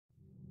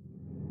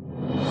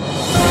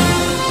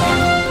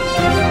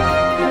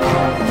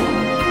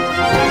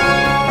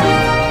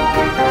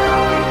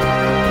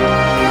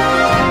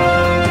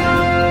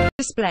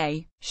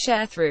display.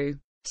 Sharethrough.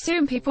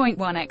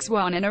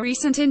 Soompi.1x1 In a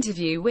recent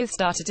interview with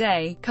Star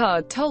Today,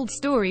 KARD told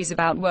stories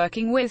about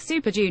working with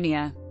Super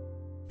Junior.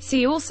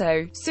 See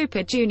also,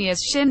 Super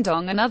Junior's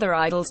Shindong and other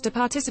idols to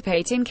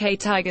participate in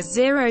K-Tiger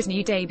Zero's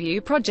new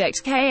debut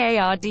project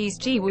KARD's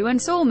Jiwoo and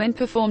Soompi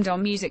performed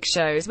on music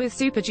shows with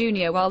Super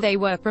Junior while they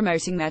were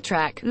promoting their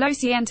track, Lo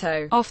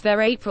Siento, off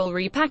their April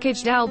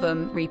repackaged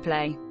album,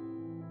 Replay.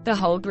 The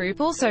whole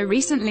group also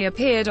recently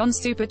appeared on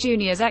Super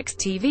Junior's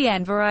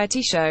ex-TVN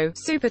variety show,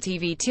 Super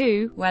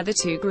TV2, where the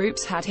two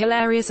groups had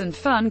hilarious and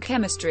fun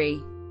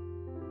chemistry.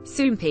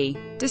 Soompi.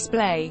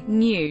 Display.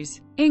 News.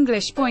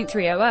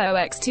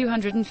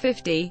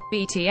 English.300x250,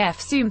 BTF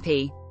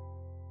Soompi.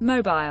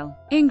 Mobile.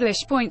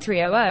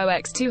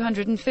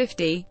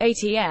 English.300x250,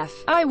 ATF.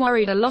 I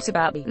worried a lot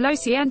about the Lo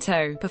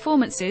Siento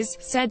performances,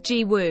 said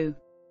Jiwoo.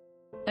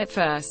 At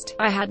first,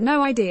 I had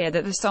no idea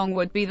that the song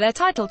would be their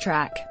title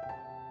track.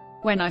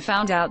 When I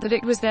found out that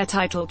it was their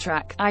title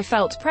track, I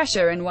felt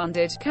pressure and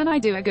wondered, can I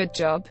do a good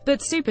job?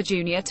 But Super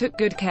Junior took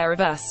good care of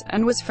us,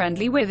 and was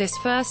friendly with us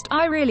first.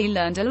 I really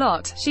learned a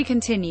lot, she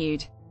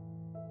continued.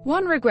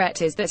 One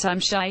regret is that I'm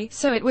shy,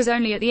 so it was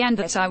only at the end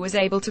that I was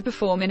able to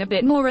perform in a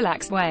bit more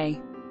relaxed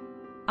way.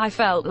 I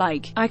felt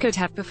like I could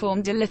have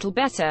performed a little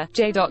better.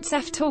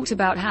 J.Sef talked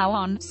about how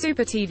on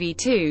Super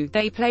TV2,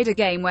 they played a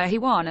game where he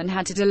won and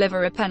had to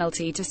deliver a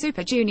penalty to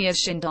Super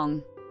Junior's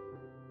Shindong.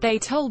 They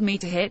told me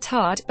to hit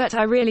hard, but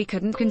I really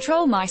couldn't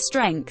control my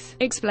strength,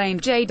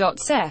 explained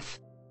J.Sef.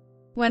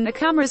 When the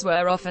cameras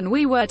were off and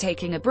we were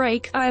taking a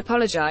break, I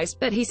apologized,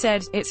 but he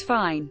said, it's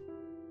fine.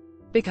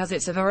 Because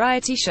it's a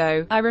variety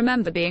show, I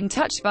remember being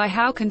touched by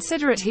how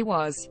considerate he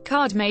was.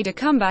 KARD made a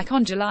comeback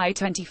on July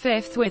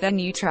 25 with a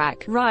new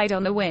track, Ride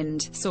on the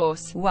Wind,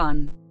 Source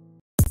 1.